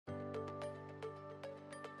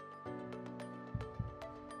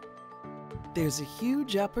There's a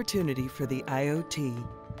huge opportunity for the IoT.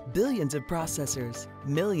 Billions of processors,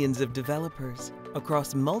 millions of developers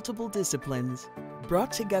across multiple disciplines,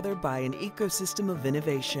 brought together by an ecosystem of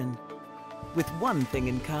innovation, with one thing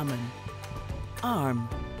in common: Arm.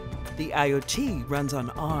 The IoT runs on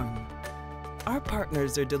Arm. Our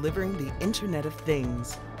partners are delivering the Internet of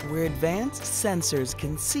Things, where advanced sensors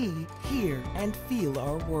can see, hear, and feel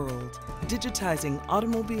our world, digitizing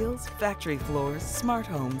automobiles, factory floors, smart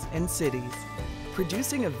homes, and cities,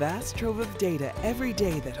 producing a vast trove of data every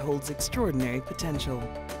day that holds extraordinary potential.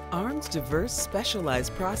 Arm's diverse,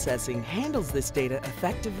 specialized processing handles this data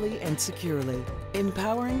effectively and securely,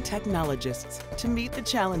 empowering technologists to meet the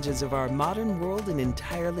challenges of our modern world in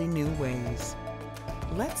entirely new ways.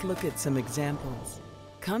 Let's look at some examples.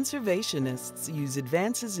 Conservationists use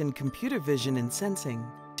advances in computer vision and sensing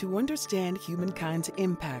to understand humankind's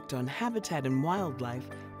impact on habitat and wildlife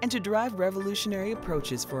and to drive revolutionary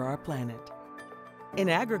approaches for our planet. In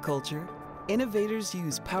agriculture, innovators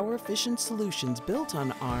use power-efficient solutions built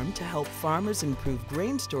on Arm to help farmers improve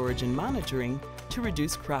grain storage and monitoring to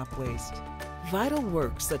reduce crop waste. Vital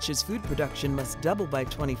work such as food production must double by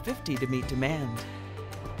 2050 to meet demand.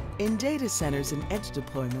 In data centers and edge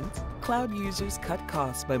deployments, cloud users cut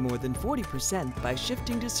costs by more than 40% by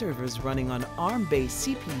shifting to servers running on Arm-based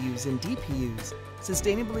CPUs and DPUs,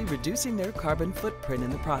 sustainably reducing their carbon footprint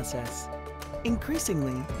in the process.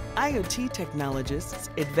 Increasingly, IoT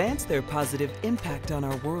technologists advance their positive impact on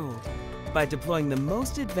our world by deploying the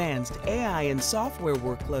most advanced AI and software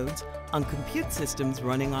workloads on compute systems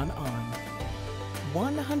running on Arm.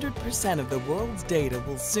 100% of the world's data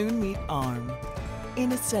will soon meet Arm.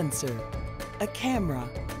 In a sensor, a camera,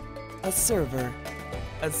 a server,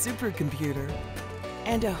 a supercomputer,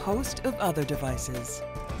 and a host of other devices.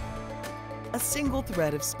 A single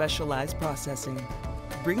thread of specialized processing,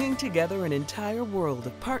 bringing together an entire world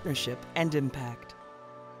of partnership and impact.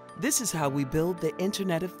 This is how we build the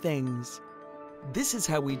Internet of Things. This is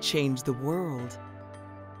how we change the world.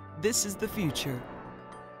 This is the future.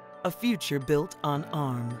 A future built on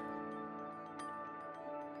Arm.